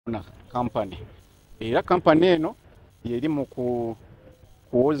company era company eno yeri mu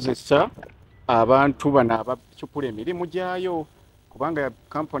kuwozesa abantu bana abachukula emirimu gyayo kubanga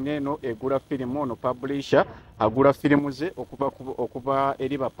company eno egula filimu ono publisher agula filimu ze okuba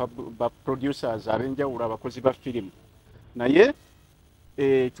eri ba producers abenjawulo abakozi ba filimu naye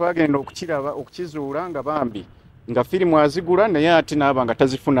twagenda okukizuula nga bambi nga filimu azigula naye ate n'abanga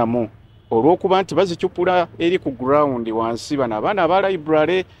tazifunamu olw'okuba nti bazikyupula eri ku ground wansi bano abaana aba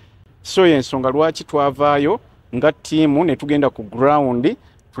library. So yensonga lwaki twavaayo nga tiimu ne tugenda ku ground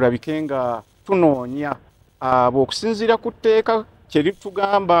tulabike nga tunoonya abo okusinziira ku tteeka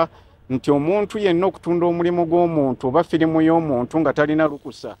kyeritugamba nti omuntu yenna okutunda omulimu gw'omuntu oba firimu y'omuntu nga talina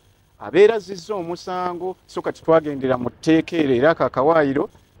lukusa abeera zizza omusango. So kati twagendera mu tteeka era akawaayiro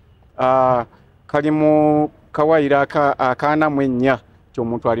kali mu kawaayiro akaanamu ennya nti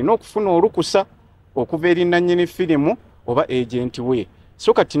omuntu alina okufuna olukusa okuva eri nannyini firimu oba agenti we.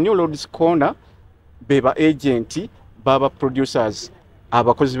 So kati New Lords Corner beba agenti baba producers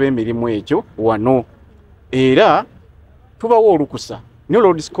abakozi b'emirimu egyo wano era tubawo olukusa. New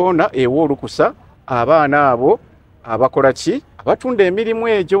Lords Corner ewo olukusa abaana abo abakola ki abatunda emirimu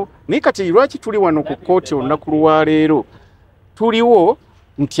egyo. Naye kati lwaki tuli wano ku kkooti olunaku lwaleero tuliwo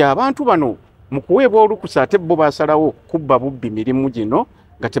nti abantu bano mu kuweebwa olukusa ate bo basalawo kubba bubbi mirimu gino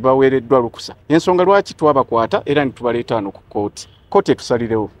nga tebaweereddwa lukusa. Ensonga lwaki twabakwata era nitubaleeta wano ku kkooti. Kkooti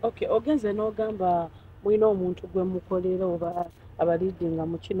etusalirewo. Okay, ogenze n'ogamba mulina omuntu gwe mukolera oba abaliidinga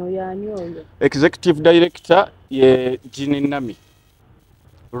mu kino y'ani oyo? Executive Director ye Jini Nami.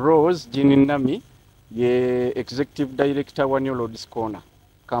 Rose Jini Nami ye Executive Director wa New Lords Corner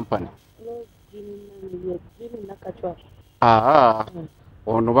Company. Rose Jini Nami ye Jini Nakachwa.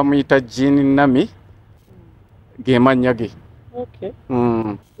 Ono bamuyita Jini Nami gemannya ge. Okay.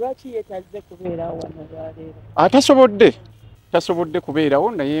 Lwaki yetazze kubeera wano lwaleero? Tasobodde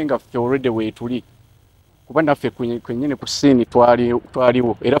kubeerawo naye nga ffe already weetuli kuba naffe kwennyini ku siini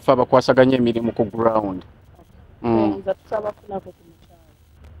twaliwo era ffe abakwasaganya emirimu ku ground. Nza tusaba kunako ku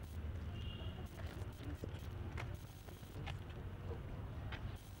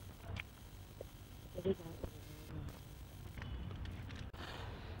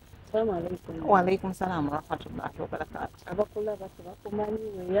mukyalo. Wa alaikum salaam wa rahmatullahi wa barakatuh. Abakula bakumanyi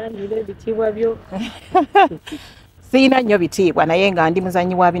weyanjira ebitiibwa byo. Siina nnyo bitiibwa naye nga ndi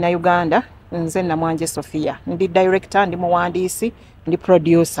muzannyi wa Binauganda. Nze Namwanje Sofia ndi director, ndi muwandiisi, ndi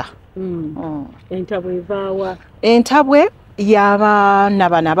producer. Entabwe evaawa? Entabwe y'abaana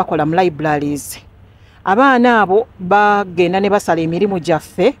bano abakola mu libraries. Abaana abo bagenda ne basala emirimu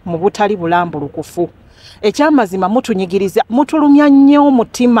gyaffe mu butali bulambulukufu. Ekyamazima mutunyigiriza mutulumya nnyo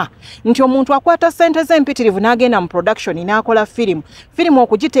omutima nti omuntu akwata ssente z'empitirivu n'agenda mu production n'akola firimu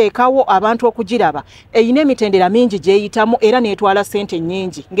okugiteekawo abantu okugiraba eyina emitendera mingi gyeyitamu era n'etwala ssente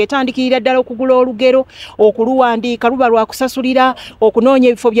nnyingi ng'etandikirira ddala okugula olugero okuluwandiika luba lwakusasulira okunoonya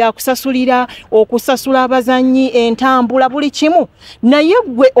ebifo byakusasulira okusasula abazannyi entambula buli kimu naye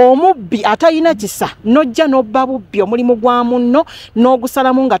gwe omubbi atayina kisa nojja n'obba bubbi omulimu gwa munno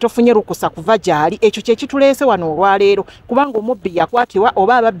n'ogusalamu nga tofunye lukusa kuva gy'ali ekyo tuleese wano olwaleero kubanga omubbi yakwatibwa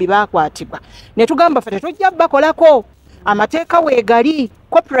oba ababbi bakwatibwa ne tugamba ffe tetujja bakolako amateeka weegali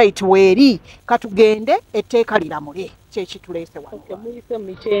copyright weeri katugende etteeka liramule kyekituleese wano. Muyise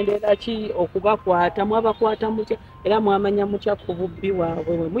mitendera ki okubakwata mwabakwata mutya era mwamanya mutya ku bubbi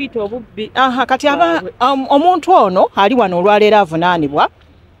waabwe we muyita obubbi? Kati omuntu ono ali wano olwaleero avunaanibwa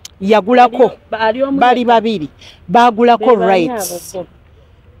yagulako bali babiri bagulako rights.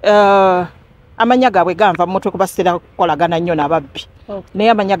 Amanya gaabwe ganva mu mutwe kubasitera kukolagana nnyo n'ababbi naye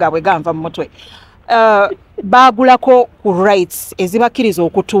amanya gaabwe ganva mu mutwe. Baagulako ku rights ezibakkiriza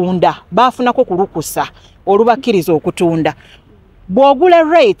okutunda baafunako ku lukusa olubakkiriza okutunda. Bw'ogula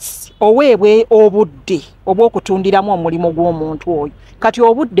rights oweebwe obudde obw'okutundiramu omulimu gw'omuntu oyo kati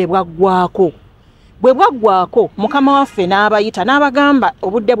obudde bwaggwako. Bwe bwaggwako mukama waffe n'abayita n'abagamba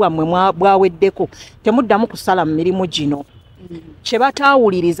obudde bwammwe bwaweddeko temuddamu kusala mu mirimu gino. Kye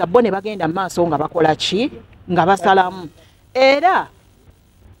bataawuliriza bo ne bagenda mu maaso nga bakola ki nga basalamu era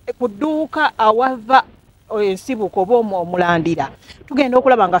ku dduuka awava ensibuko oba omulandira tugenda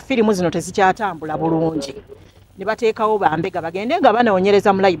okulaba nga firimu zino tezikyatambula bulungi ne bateekawo bambega bagende nga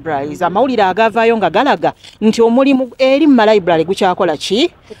banoonyereza mu libraries amawulire agavaayo nga galaga nti omulimu eri mu library gukyakola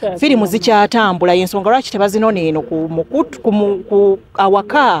ki firimu zikyatambula y'ensonga lwaki tebazinona eno ku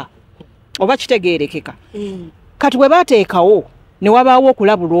awaka oba kitegeerekeka. Kati bwe bateekawo ne wabaawo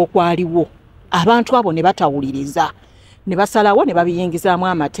okulabulwa okwaliwo abantu abo ne batawuliriza ne basalawo ne babiyingizaamu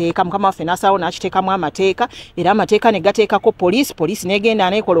amateeka mukama waffe n'asalawo n'akiteekamu amateeka era amateeka ne gateekako poliisi n'egenda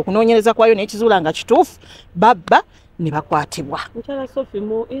n'ekola okunoonyereza kwayo n'ekizuula nga kituufu babba ne bakwatibwa. Mukyala Sophie,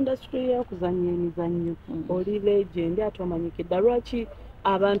 mu industry y'okuzannya emizannyo oli legend ate omanyikidde, lwaki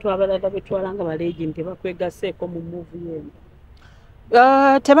abantu abalala betwala nga ba legend tebakwegaseeko mu movie eno?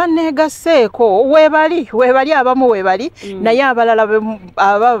 Tebanneegaseeko, weebali abamu weebali, naye abalala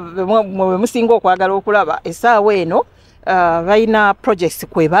bwe musinga okwagala okulaba essaawa eno balina projects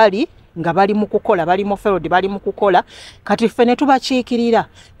kwe bali nga bali mu kukola, bali mu field, bali mu kukola, kati ffe ne tubakiikirira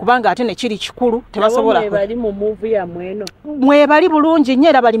kubanga ate ne kiri kikulu tebasobola. Mwebali mu movie yammwe eno? Mwebali bulungi nnyo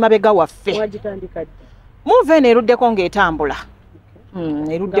era bali mabega waffe. Mwagitandika ddi? Movie eno eruddeko ng'etambula.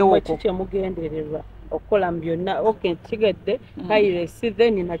 Eruddewo okwo. Kiki kyemugendererwa okukola mu byonna? Okay, kigedde piracy,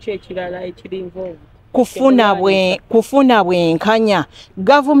 then nakyo ekirala ekiri involved. Kufuna bwenkanya.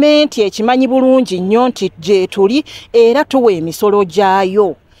 Gavumenti ekimanyi bulungi nnyo nti gye tuli era tuwa emisolo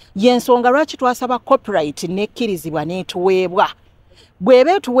gyayo. Y'ensonga lwaki twasaba copyright nekkirizibwa n'etuweebwa.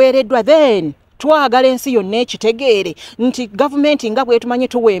 Bw'eba etuweereddwa then twagala ensi yonna ekitegeere nti gavumenti nga bwetumanyi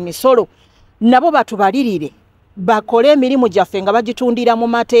tuwa emisolo, nabo batubalirire bakole emirimu gyaffe nga bagitundira mu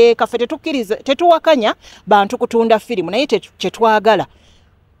mateeka. Ffe tetuwakanya bantu kutunda firimu, naye kyetwagala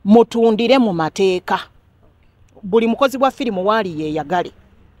mutundire mu mateeka. Buli mukozi bwa firimu waali yeeyagale.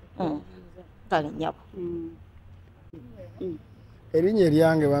 Kale nnyabo. Erinnya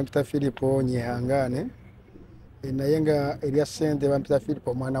eryange bampita Filipo Nyehangane, naye nga erya ssente bampita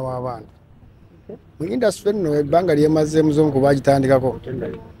Filipo omwana w'abantu. Mu industry eno ebbanga lyemazeemu z'omu kuba bagitandikako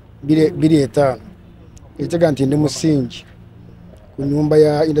 2-5 ekitega nti ndi musingi ku nnyumba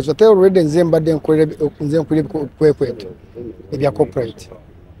ya industry. Ate already nze mbadde nkulira kwekweto ebya corporate,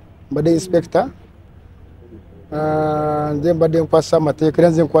 mbadde inspector, nze mbadde nkwasa amateeka era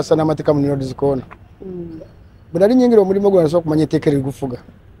nze nkwasa n'amateeka mu roads corner. Bwe nali nyingira omulimu gwe nasobola okumanya etteeka erigufuga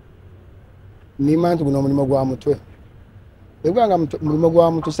nimanya nti guno omulimu gwa mutwe. Ebwanga mulimu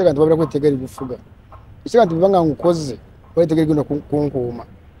gwa mutwe seka nti babirako etteeka erigufuga, seka nti bwanga nkukoze oba etteeka erigenda kunkuuma.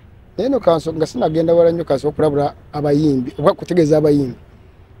 Naye no kanso nga sinagenda wala nnyo kanso okulabula abayimbi oba kutegeeza abayimbi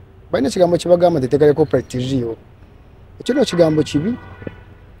balina ekigambo kibagamba nti etteeka lya corporate liyo. Ekyo no kigambo kibi.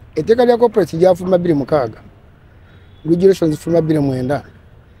 Etteeka lya corporate lyafuluma 2006, regulations fuluma 2009.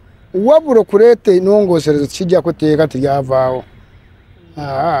 Wabula okuleeta ennongooserezo kijja kuteeka teryavaawo.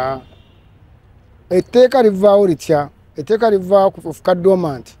 Etteeka livaawo litya? Etteeka livaawo kufuka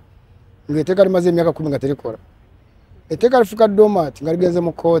dormant ng'etteeka limaze emyaka 10 nga terikola. Etteeka lifuka dormant nga ligenze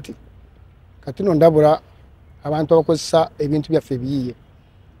mu kkooti. Kati no ndabula abantu abakozesa ebintu byaffe ebiyiye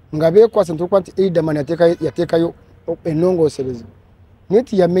nga beekwasa nti nti Eidamani yateekayo ennongooserezo naye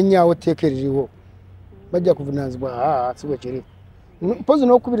tiyamenyaawo etteeka eririwo, bajja kuvunaanibwa. Si bwe kiri. Mpozi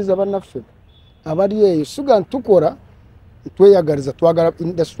n'okubiriza bannaffe abali eyo suga ntukola tweyagaliza, twagala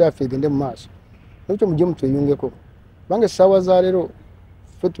industry yaffe egende mu maaso. Nakyo mujje mutweyungeko kubanga essaawa za leero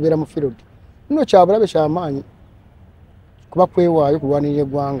ffe tubeera mu field nno kyabulabe kyamaanyi kuba kwewaayo kulwanirira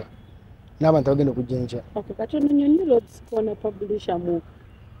eggwanga n'abantu abagenda okujja enkya. Kati onyonyo Roads Corner publisher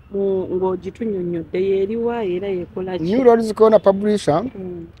ng'ogitunyonnyodde yeeriwa era yekola ki? New Roads Corner publisher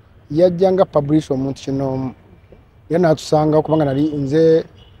yajjanga publisher omuntu kinoomu era n'atusanga kubanga nali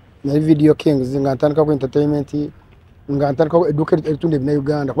Video Kings nga ntandikako entertainment nga ntandikako edduuka eritunda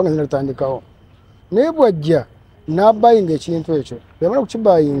Ebinayuganda kubanga nze nalitandikawo. Naye bw'ajja n'abayinga ekintu ekyo yamala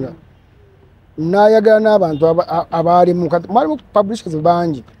kukibayinga n'ayagala n'abantu abaalimu. Mwalimu publishers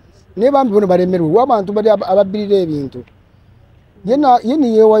bangi naye bambi bono balemererwa abantu bali ababbirira ebintu. Ye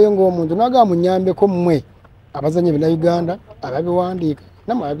niyeewayo ng'omuntu n'agamba munyambeko mmwe abazannya Ebinayuganda, ababiwandiika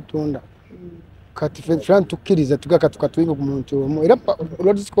namwe ababitunda. Kati ffe tukkiriza tugaka tukatuyinga ku muntu omu. Era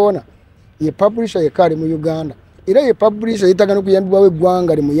Roads Corner ye publisher yekali mu Uganda era ye publisher yetaaga n'okuyambibwawo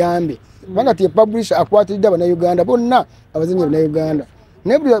eggwanga limuyambe kubanga ti ye publisher akwatiridde Abannayuganda bonna abazannya Ebinayuganda.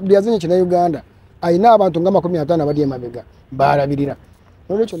 Naye buli azannya Ekinnayuganda alina abantu nga 50 abali emabega baalabirira.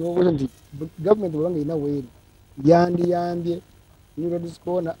 Nolwekyo n'obuuza nti gavumenti bwebanga erina weeri yandiyambye New Roads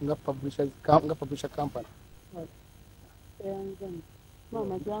Corner nga publisher company.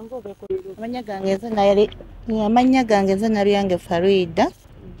 Amanya gange nze Nalyange Farida,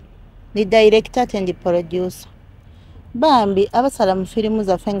 ni director and producer. Bambi abasala mu firimu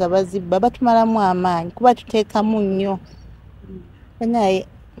zaffe nga bazibba batumalamu amaanyi kuba tuteekamu nnyo. Naye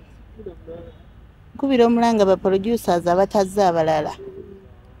kubira omulanga ba producers abatazze abalala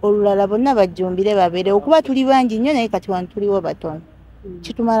olulala bonna bajjumbire babeere okuba tuli bangi nnyo naye kati wano tuliwo batono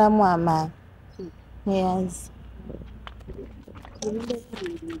kitumalamu amaanyi. Yes.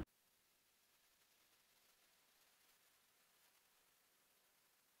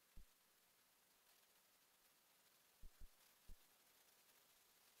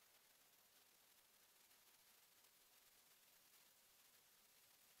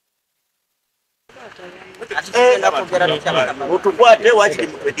 Otukwate wakiri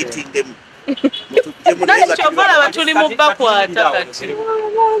mu editingemu. Nani chovala batuli mu bakwata kati.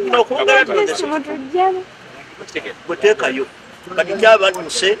 Nokugala tugeze. Botekayo. Kati kyaba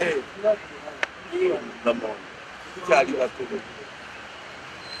tuse. Kyali batulu.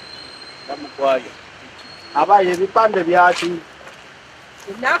 Namukwayo. Abaye ebipande byaki.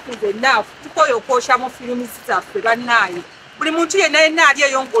 Enaku zennafu tukoye okwosha mu firimu zaffe bannaye. Buli muntu yenna ali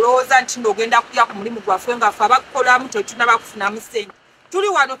eyo ngolowooza nti n'ogenda kulya ku mulimu gwaffe ngaffe abakukolamu tetunaba kufunamu ssente. Tuli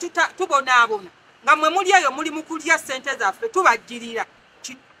wano tubonaabona nga mwe muli eyo muli mu kulya ssente zaffe tubajjirira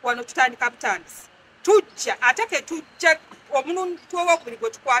wano tutandika butandisi. Tujja ate ke tujja omuntu ow'okubiri gwe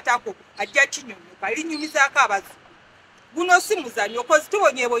tukwatako ajja kinyonyoka erinyumizaako abazibu. Guno si muzannyo kozi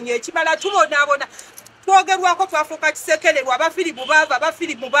tubonyeebonye ekimala tubonaabona. Twogerwako twafuuka kisekererwa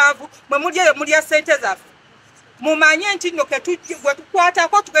abafirimu baavu mwe muli eyo mulya ssente zaffe. Mumanye nti nno gwe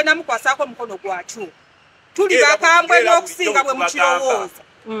tukwatako tugenda mukwasaako omukono gwakyo. Tuli bakambwe n'okusinga bwe mukirowooza.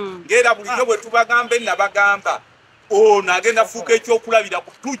 Ng'era bulijjo bwe tubagamba nabagamba ono agenda fuuka ekyokulabira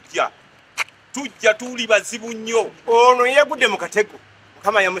tujja tuli bazibu nnyo. Ono yegudde mu katego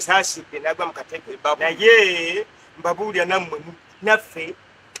Mukama yamusaasidde n'agwa mu katego naye mbabuulira nammwe naffe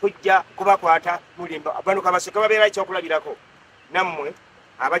tujja kubakwata mulimba abantu kabasoke babeera ekyokulabirako nammwe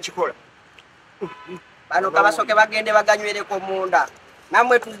abakikola. Bano kabasoke bagende baganywereko munda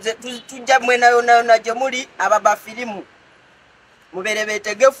namwe tujja mwena yona gye muli ababa firimu mubere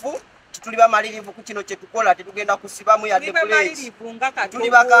betegefu tuli bamalirivu ku kino kye tukola tetugenda kusibamu yadde kulezi tuli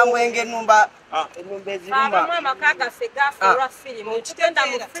bakambwe ng'ennumba eziruma amaka gaffe gafuulwa firimu tugenda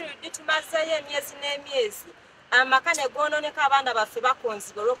mu firimu tumazeeyo emyezi n'emyezi amaka ne goononeka abaana baffe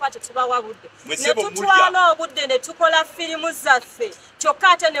bakonzibwa olwokuba tetubawa budde ne tutwala obudde ne tukola firimu zaffe kyokka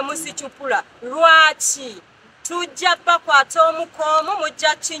ate ne musicupula lwaki tujja bakwata omukoomu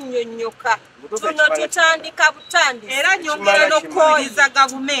mujja kinnyonnyoka tuno tutandika butandisi era nyongera n'okukubiriza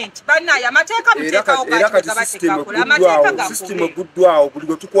gavumenti bannaye amateeka muteekawo gakigabateekakola amateeka gasistimu eguddwawo buli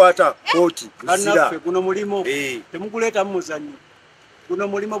gwe tukwata kooti bannaffe guno mulimo temuguleetamu muzannyo guno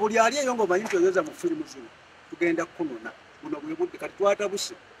mulimo buli ali eyo ng'omanyi nti oyeza mu firimu zino tugenda kunona guno bwe budde kati twata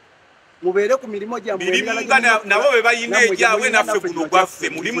busi mubeere ku mirimo gyammwe nabo be bayina egyabwe naffe guno gwaffe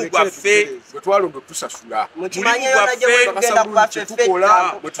mulimu gwaffe bwe twalonda otusasula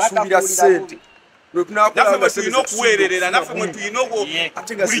tukola bwe tusuubira ssente naffe bwe tulina okuweererera naffe mwe tulina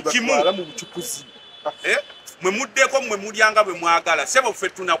buli kimu mu bucukuzi mwe muddeko mwe mulyanga bwe mwagala sebo ffe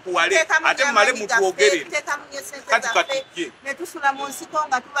tunakuwale ate mumale mutwogerere kati katujje ne tusula mu nsiko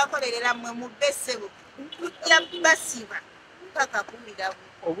nga tubakolerera mwe mu bbesebo tujja basiba mpaka kumirawo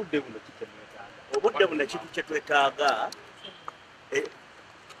obudde buno kitu kye twetaaga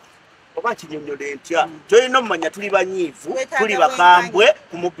oba kinyonyole ntya tolina omumanya tuli banyiivu tuli bakambwe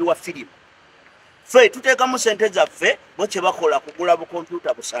ku mubbi wa firimu ffe tuteekamu ssente zaffe bo kye bakola kugula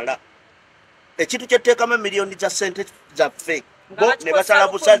bukompyuta busala ekintu kye tuteekamu emiliyoni za ssente zaffe bo ne basala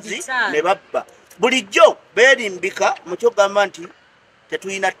busazi ne babba bulijjo beerimbika mu kyogamba nti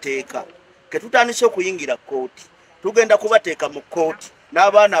tetulina tteeka ketutandise okuyingira kkooti tugenda kubateeka mu kkooti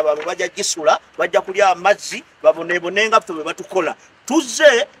n'abaana baabwe bajja gisula bajja kulya amazzi baboneebonenga ffe bwe batukola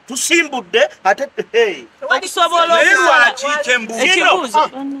tuzze tusimbudde ate naye lwaki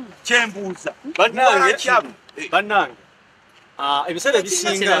kyembuuza bannange ebiseera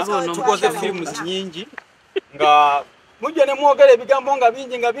ebisinga tukoze firimu nyingi nga mujja ne mwogera ebigambo nga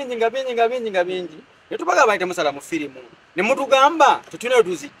bingi ne tubagamba nti temusala mu firimu ne mutugamba tetulina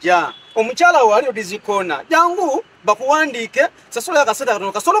tuzijja omukyala wali odizikoona jangu bakuwandiike sasula akasente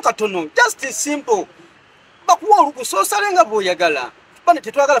katono kasolo katono just simple bakuwa olukusa osale nga bw'oyagala bane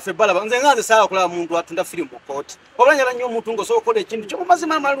tetwagala ffe balaba nze saala okulaba muntu atunda firimu mu kooti obalanyala nnyo omuntu ng'osobola okukola ekintu kyo mu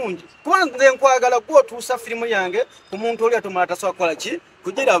mazima amalungi kuba nze nkwagala gwotuusa firimu yange ku muntu oli atomala tasobola kukola ki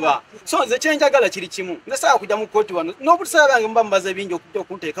kugiraba so nze kyenjagala kiri kimu nze saala kujja mu kooti wano n'obutisala byange muba mubaza bingi okujja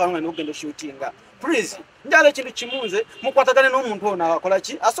okunteekawo nga n'ogenda oshootinga please njala ekintu kimu nze mukwatagane n'omuntu ono akola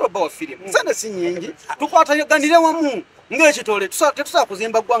ki asobola bba wa firimu sente si nyingi tukwataganire wamu ng'ekitole tetusobola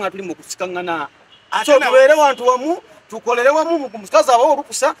kuzimba ggwanga tuli mu kusikaŋŋana so tubeere wantu wamu tukolere wamu mukazi abawo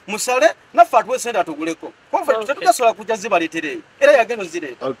olukusa musale naffe atuwe sente atuguleko konfe tetugasobola kujja zibaleetere era yagenda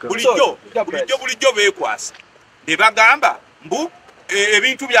ozireeta bulijjo beekwasa ne bagamba mbu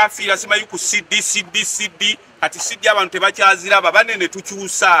ebintu byafiira simanyi ku cd kati cd abantu tebakyaziraba bane ne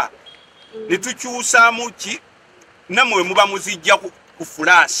tukyusaamu ki nammwe muba muzijja ku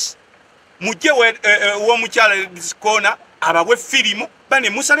fulaasi mujje w'omukyala edisikoona ababwe firimu bane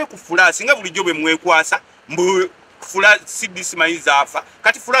musale ku fulaasi nga bulijjo bwe mwekwasa mbu cd simanyi zaafa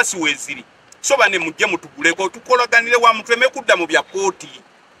kati fulaasi weeziri so bane mujje mutuguleko tukolaganire wamu tuleme kudda mu bya kooti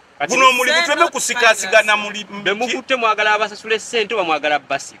guno omulimu twebe kusikasigana muri bemukutte mwagala abasasule ssente oba mwagala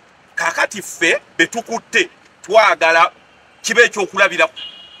basi kakati ffe betukutte twagala kibe ekyokulabira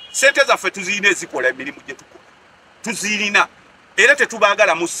ssente zaffe tuzirina ezikola emirimu gye tuzirina era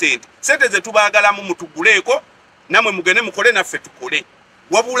tetubaagalamu ssente ze tubaagalamu mutuguleeko namwe mugende mukole naffe tukole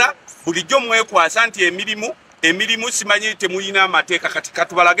wabula bulijjo mwekwasa nti emirimu simanyi temulina amateeka kati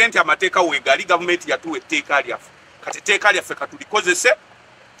katubalage nti amateeka weegali gavumenti yatuwa etteeka lyaffe kati etteeka lyaffe katulikozese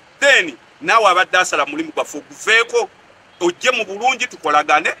then naawe abadde asala mulimu gwaffe oguveeko ojje mu bulungi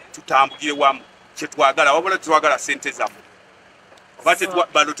tukolagane tutambulire wamu kyetwagala wabula tetwagala ssente zaffe oba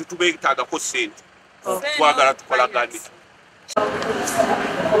bano tetubeetaagako ssente twagala tukolagane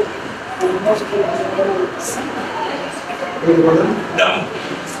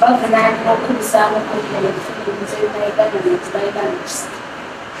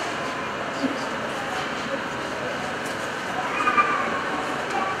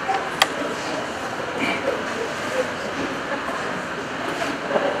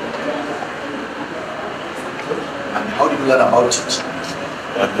How did you learn about it?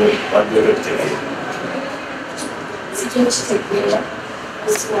 What do you take?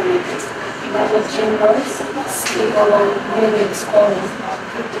 This one, that was generous, people are really scoring.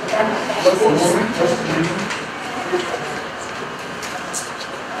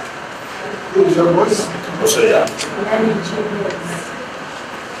 Who is your voice? Also, yeah.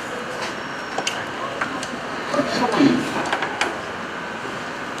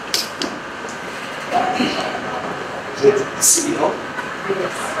 CEO?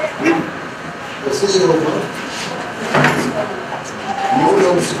 The CEO of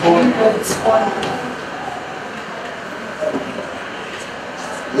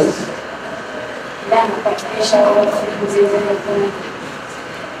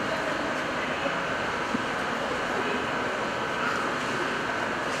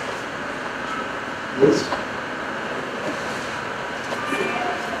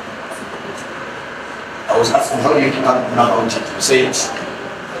I was asking how you come now to say it.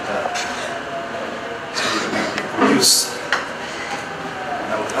 Produce.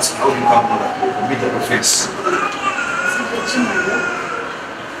 And I was asking how you come to meet the offense.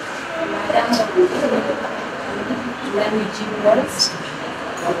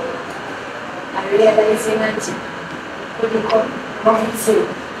 I realized that couldn't come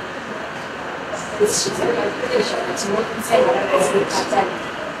this is a calculation. It's not inside the pattern.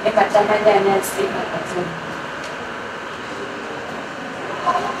 The pattern and stay pattern.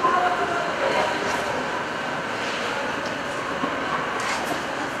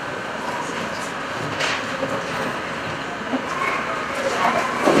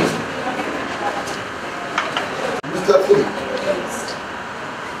 Mr. Philip.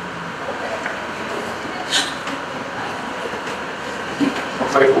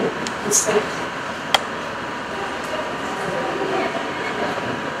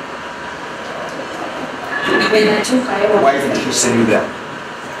 Why did you send you there?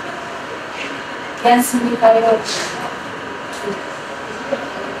 Yes, we got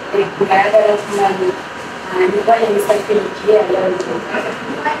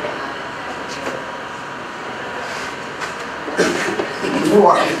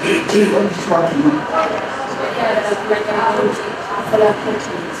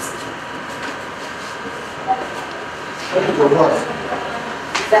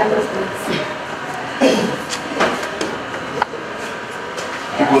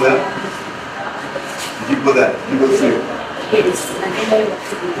You go there? Did you go there? You go through? Yes, I know what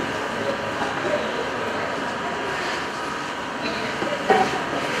to do.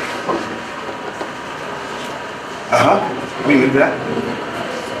 We went there?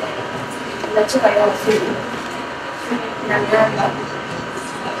 That's what I also do.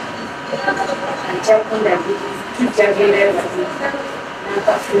 I'm jumping there. Keep jumping there. I'm a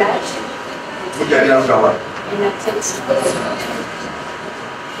flash. What are you doing? And I take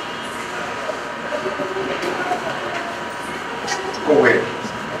go where?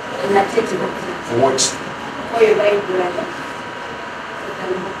 And I take it. For what? For your right brother.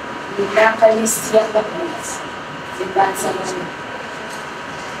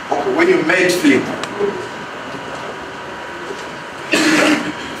 Okay, when you made Philip,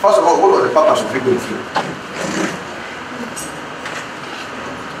 first of all, what was the purpose of making Philip?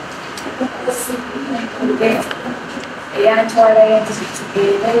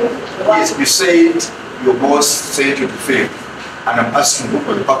 Yes, you said your boss said you to Philip, and I'm asking what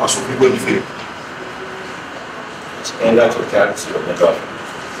was the purpose of going to Philip? And that's what carries you on the job.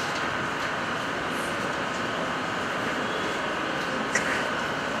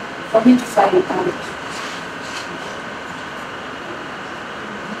 For me to find out.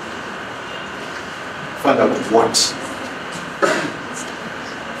 what?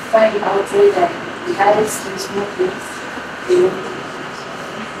 Find out whether the artist is moving.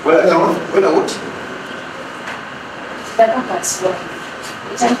 Whether what? The compass work.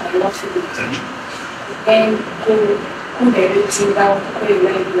 It's a lot to do. And who directing down very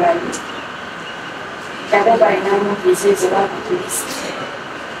regularly. That by now is about this.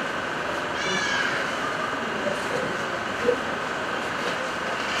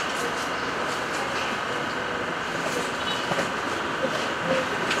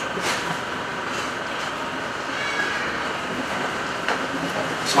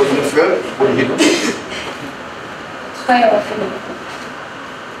 So you feel what do you do? Quite often.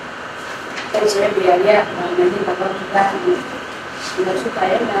 There's maybe a year and then about that. You know,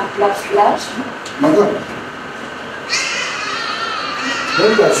 I am flash. My God.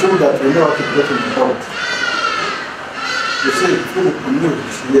 Don't assume that you know how to get in the boat. You say,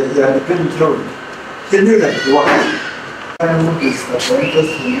 you are dependent on it. You knew that you are. I know this, that the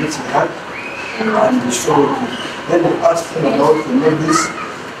interest in which you have, and you show it. Then you ask him about the ladies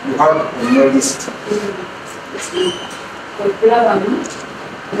you have on your list.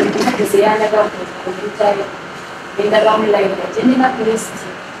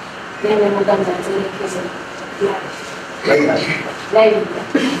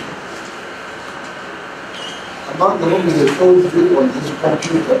 Among the movies that showed you on his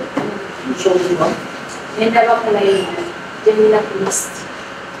computer, you showed him one?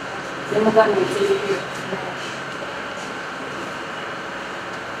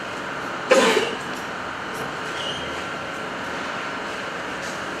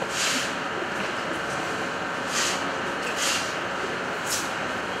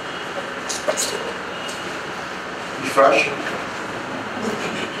 Refresh.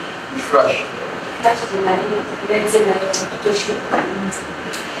 Refresh.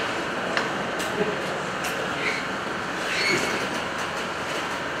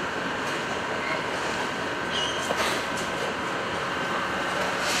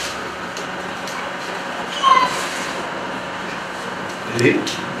 Did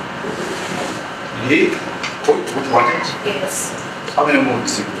Kkooti what you wanted? Yes. How many more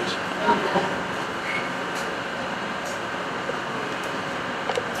did you put?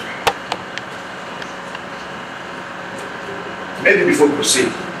 Maybe before we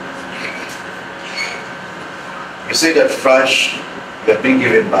proceed, you say that fresh you have been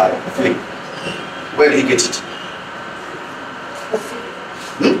given by Philip. Where did he get it?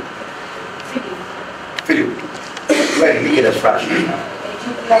 Philip. Where did he get that fresh?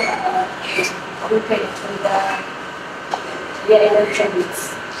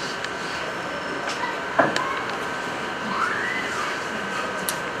 Electronics.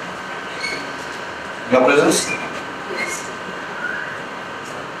 Your presence?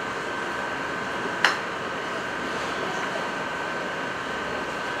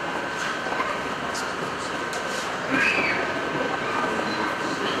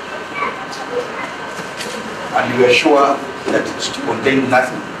 And you are sure that it contained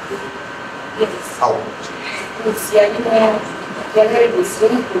nothing? Yes. How? It's very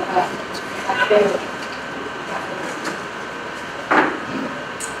distinct to have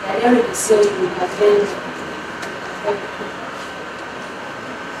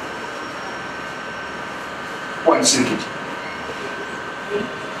One second.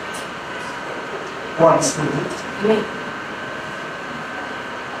 One second.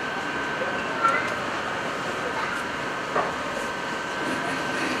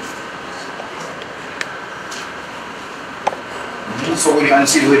 So when you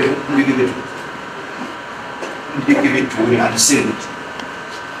unseal, where do you give it to? When do you give it to when you unseal it?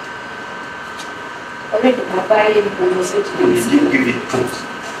 already provided for the When did you give it to?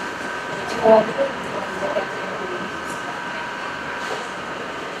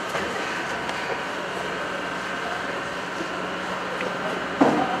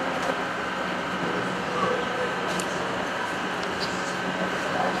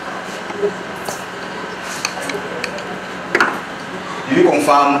 Do you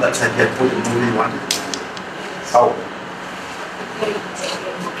confirm that he had put the movie you wanted? How?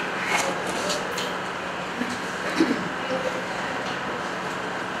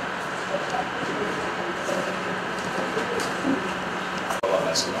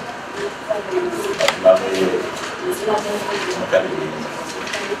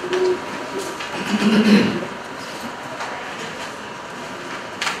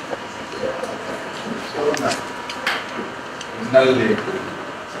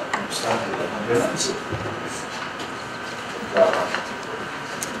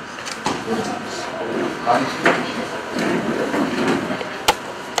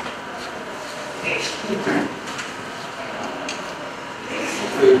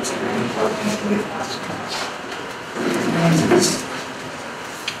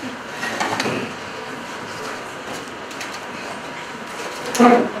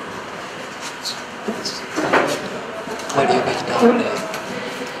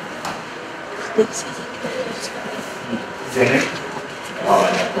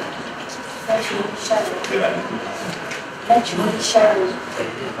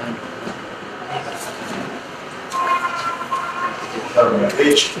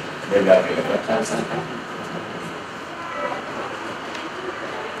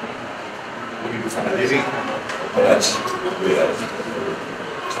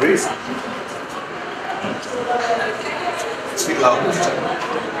 Speak loud.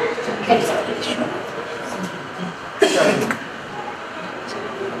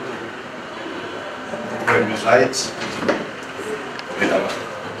 Lights.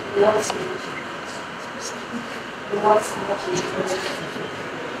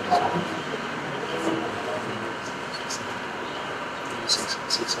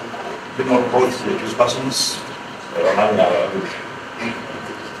 You know both these buttons.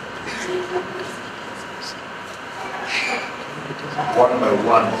 One by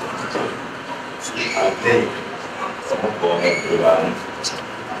one. Okay.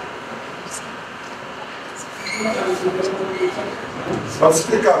 But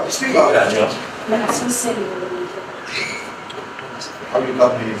speak up. How you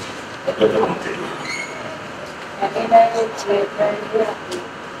love me?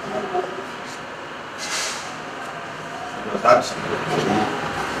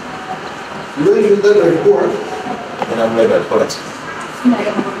 You don't use that before. Then I'm ready for it.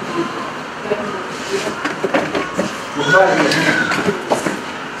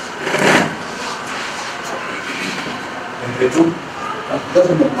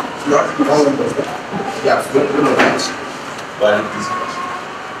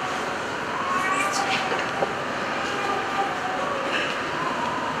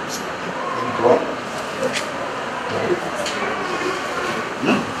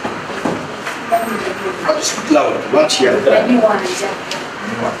 Speak loud, watch here.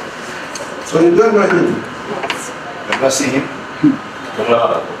 So you don't know him? Yes. You never see him?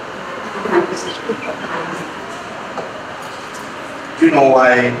 Do you know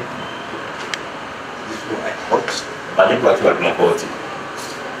why this guy works?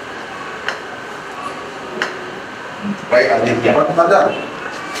 Why are they here?